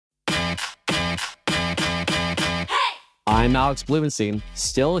I'm Alex Blumenstein,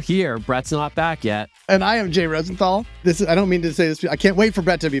 still here. Brett's not back yet. And I am Jay Rosenthal. I don't mean to say this. I can't wait for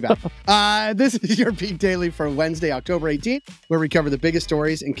Brett to be back. This is your Peak Daily for Wednesday, October 18th, where we cover the biggest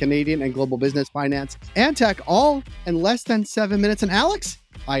stories in Canadian and global business, finance, and tech, all in less than 7 minutes. And Alex,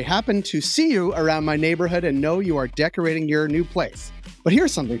 I happen to see you around my neighborhood and know you are decorating your new place. But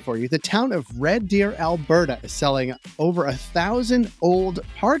here's something for you. The town of Red Deer, Alberta is selling over 1,000 old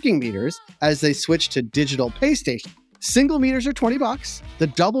parking meters as they switch to digital pay stations. Single meters are $20. The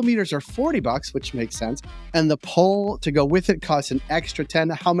double meters are $40, which makes sense. And the pole to go with it costs an extra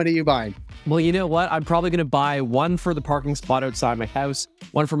 $10. How many are you buying? Well, you know what? I'm probably going to buy one for the parking spot outside my house,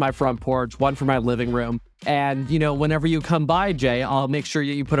 one for my front porch, one for my living room. And, whenever you come by, Jay, I'll make sure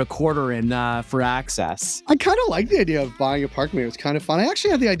you put a quarter in for access. I kind of like the idea of buying a parking meter. It's kind of fun. I actually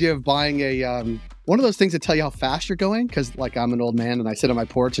had the idea of buying a one of those things that tell you how fast you're going, because I'm an old man and I sit on my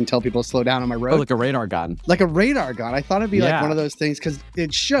porch and tell people to slow down on my road. Oh, like a radar gun. Like a radar gun. I thought it'd be like one of those things because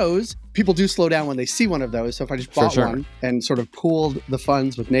it shows people do slow down when they see one of those. So if I just bought one and sort of pooled the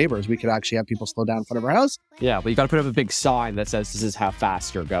funds with neighbors, we could actually have people slow down in front of our house. Yeah, but you got to put up a big sign that says this is how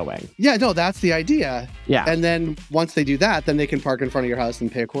fast you're going. Yeah, no, that's the idea. Yeah. And then once they do that, then they can park in front of your house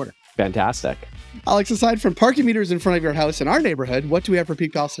and pay a quarter. Fantastic. Alex, aside from parking meters in front of your house in our neighborhood, what do we have for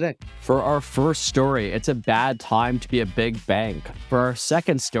Peak Pals today? For our first story, it's a bad time to be a big bank. For our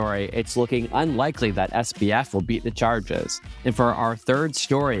second story, it's looking unlikely that SBF will beat the charges. And for our third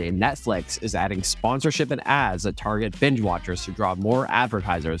story, Netflix is adding sponsorship and ads that target binge watchers to draw more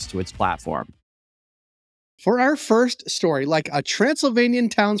advertisers to its platform. For our first story, like a Transylvanian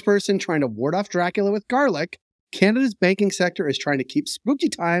townsperson trying to ward off Dracula with garlic, Canada's banking sector is trying to keep spooky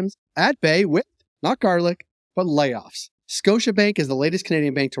times at bay with, not garlic, but layoffs. Scotiabank is the latest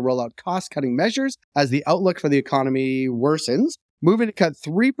Canadian bank to roll out cost-cutting measures as the outlook for the economy worsens, moving to cut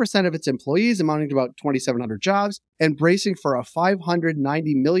 3% of its employees, amounting to about 2,700 jobs, and bracing for a $590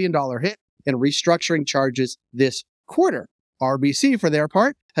 million hit in restructuring charges this quarter. RBC, for their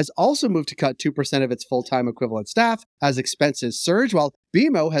part, has also moved to cut 2% of its full-time equivalent staff as expenses surge, while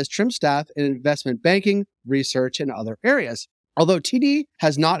BMO has trimmed staff in investment banking, research, and other areas. Although TD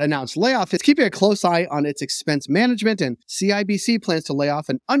has not announced layoffs, it's keeping a close eye on its expense management, and CIBC plans to lay off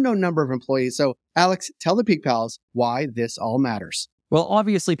an unknown number of employees. So, Alex, tell the Peak Pals why this all matters. Well,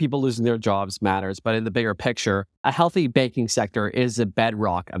 obviously, people losing their jobs matters, but in the bigger picture, a healthy banking sector is the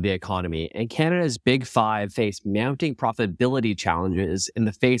bedrock of the economy, and Canada's Big Five face mounting profitability challenges in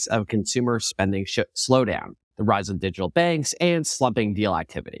the face of consumer spending slowdown, the rise of digital banks, and slumping deal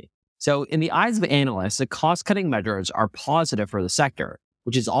activity. So, in the eyes of analysts, the cost-cutting measures are positive for the sector,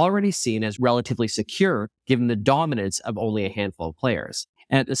 which is already seen as relatively secure given the dominance of only a handful of players.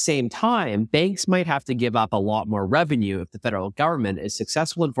 And at the same time, banks might have to give up a lot more revenue if the federal government is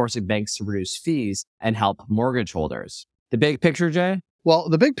successful in forcing banks to reduce fees and help mortgage holders. The big picture, Jay? Well,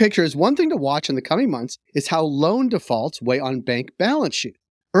 the big picture is one thing to watch in the coming months is how loan defaults weigh on bank balance sheets.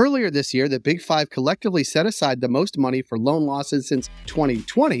 Earlier this year, the Big Five collectively set aside the most money for loan losses since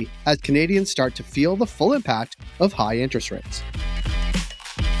 2020 as Canadians start to feel the full impact of high interest rates.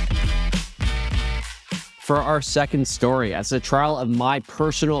 For our second story, as the trial of my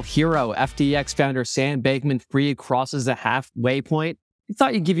personal hero, FTX founder Sam Bankman-Fried crosses the halfway point, we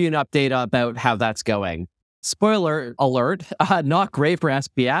thought you'd give you an update about how that's going. Spoiler alert, not great for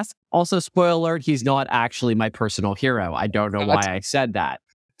SBF. Also, spoiler alert, he's not actually my personal hero. I don't know why I said that.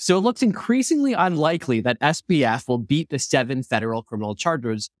 So it looks increasingly unlikely that SBF will beat the 7 federal criminal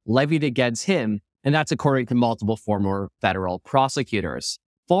charges levied against him, and that's according to multiple former federal prosecutors.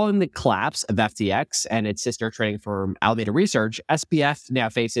 Following the collapse of FTX and its sister trading firm Alameda Research, SBF now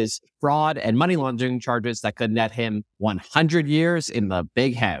faces fraud and money laundering charges that could net him 100 years in the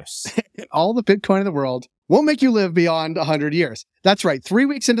big house. All the Bitcoin in the world won't make you live beyond 100 years. That's right. 3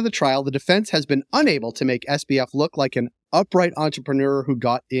 weeks into the trial, the defense has been unable to make SBF look like an upright entrepreneur who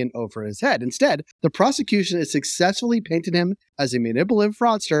got in over his head. Instead, the prosecution has successfully painted him as a manipulative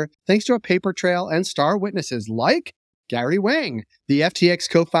fraudster thanks to a paper trail and star witnesses like Gary Wang, the FTX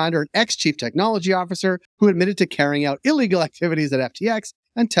co-founder and ex-chief technology officer who admitted to carrying out illegal activities at FTX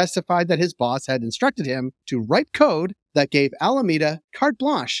and testified that his boss had instructed him to write code that gave Alameda carte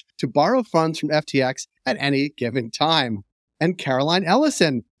blanche to borrow funds from FTX at any given time. And Caroline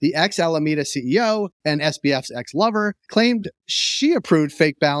Ellison, the ex-Alameda CEO and SBF's ex-lover, claimed she approved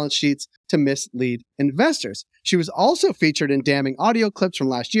fake balance sheets to mislead investors. She was also featured in damning audio clips from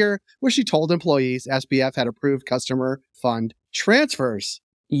last year where she told employees SBF had approved customer fund transfers.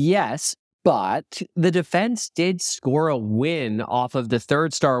 Yes, but the defense did score a win off of the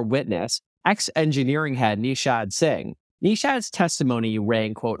third star witness, ex-engineering head Nishad Singh. Nishad's testimony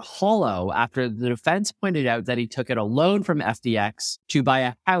rang, quote, hollow after the defense pointed out that he took out a loan from FTX to buy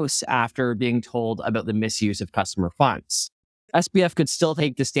a house after being told about the misuse of customer funds. SBF could still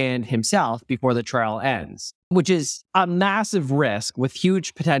take the stand himself before the trial ends, which is a massive risk with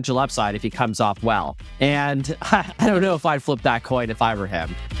huge potential upside if he comes off well. And I don't know if I'd flip that coin if I were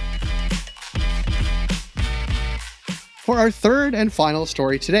him. For our third and final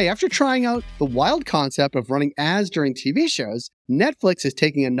story today, after trying out the wild concept of running ads during TV shows, Netflix is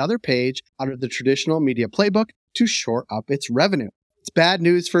taking another page out of the traditional media playbook to shore up its revenue. It's bad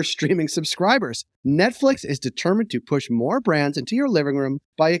news for streaming subscribers. Netflix is determined to push more brands into your living room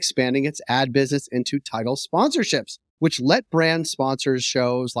by expanding its ad business into title sponsorships, which let brands sponsor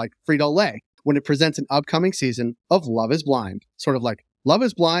shows like Frito-Lay when it presents an upcoming season of Love is Blind. Sort of like Love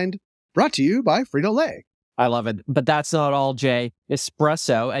is Blind, brought to you by Frito-Lay. I love it. But that's not all, Jay.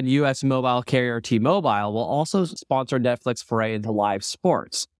 Espresso and U.S. mobile carrier T-Mobile will also sponsor Netflix foray into live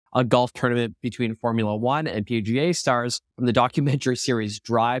sports. A golf tournament between Formula One and PGA stars from the documentary series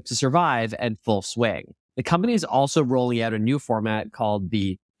Drive to Survive and Full Swing. The company is also rolling out a new format called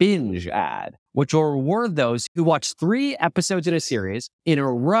the binge ad, which will reward those who watch 3 episodes in a series in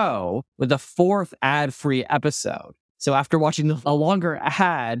a row with a 4th ad-free episode. So after watching a longer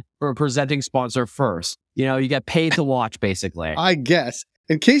ad for a presenting sponsor first, you get paid to watch, basically. I guess.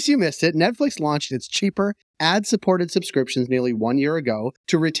 In case you missed it, Netflix launched its cheaper, ad-supported subscriptions nearly 1 year ago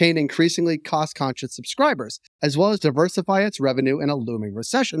to retain increasingly cost-conscious subscribers, as well as diversify its revenue in a looming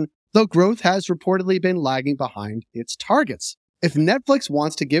recession, though growth has reportedly been lagging behind its targets. If Netflix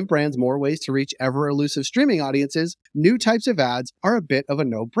wants to give brands more ways to reach ever-elusive streaming audiences, new types of ads are a bit of a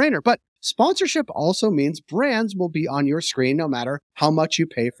no-brainer. But sponsorship also means brands will be on your screen no matter how much you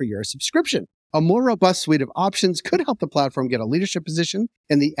pay for your subscription. A more robust suite of options could help the platform get a leadership position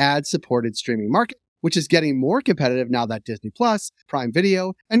in the ad-supported streaming market, which is getting more competitive now that Disney+, Prime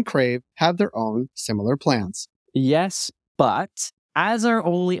Video, and Crave have their own similar plans. Yes, but ads are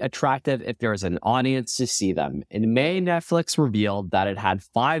only attractive if there is an audience to see them. In May, Netflix revealed that it had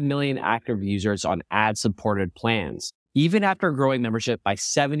 5 million active users on ad-supported plans. Even after growing membership by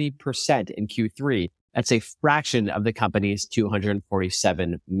 70% in Q3, that's a fraction of the company's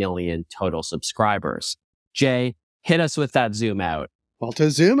 247 million total subscribers. Jay, hit us with that zoom out. Well,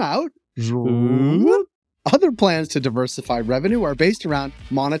 to zoom out, other plans to diversify revenue are based around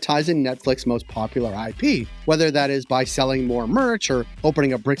monetizing Netflix's most popular IP, whether that is by selling more merch or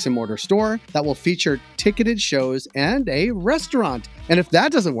opening a bricks and mortar store that will feature ticketed shows and a restaurant. And if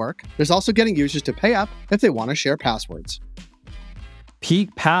that doesn't work, there's also getting users to pay up if they want to share passwords.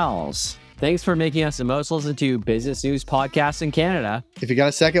 Peak Pals, thanks for making us the most listened to business news podcast in Canada. If you got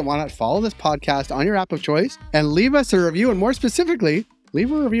a second, why not follow this podcast on your app of choice and leave us a review, and more specifically,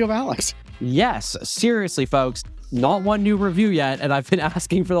 leave a review of Alex. Yes, seriously, folks. Not one new review yet, and I've been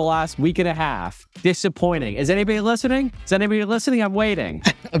asking for the last week and a half. Disappointing. Is anybody listening? I'm waiting.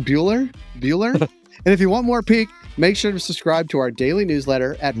 Bueller? And if you want more Peak, make sure to subscribe to our daily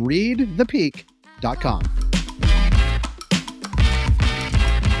newsletter at readthepeak.com.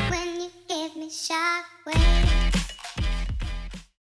 When you give me shockwave.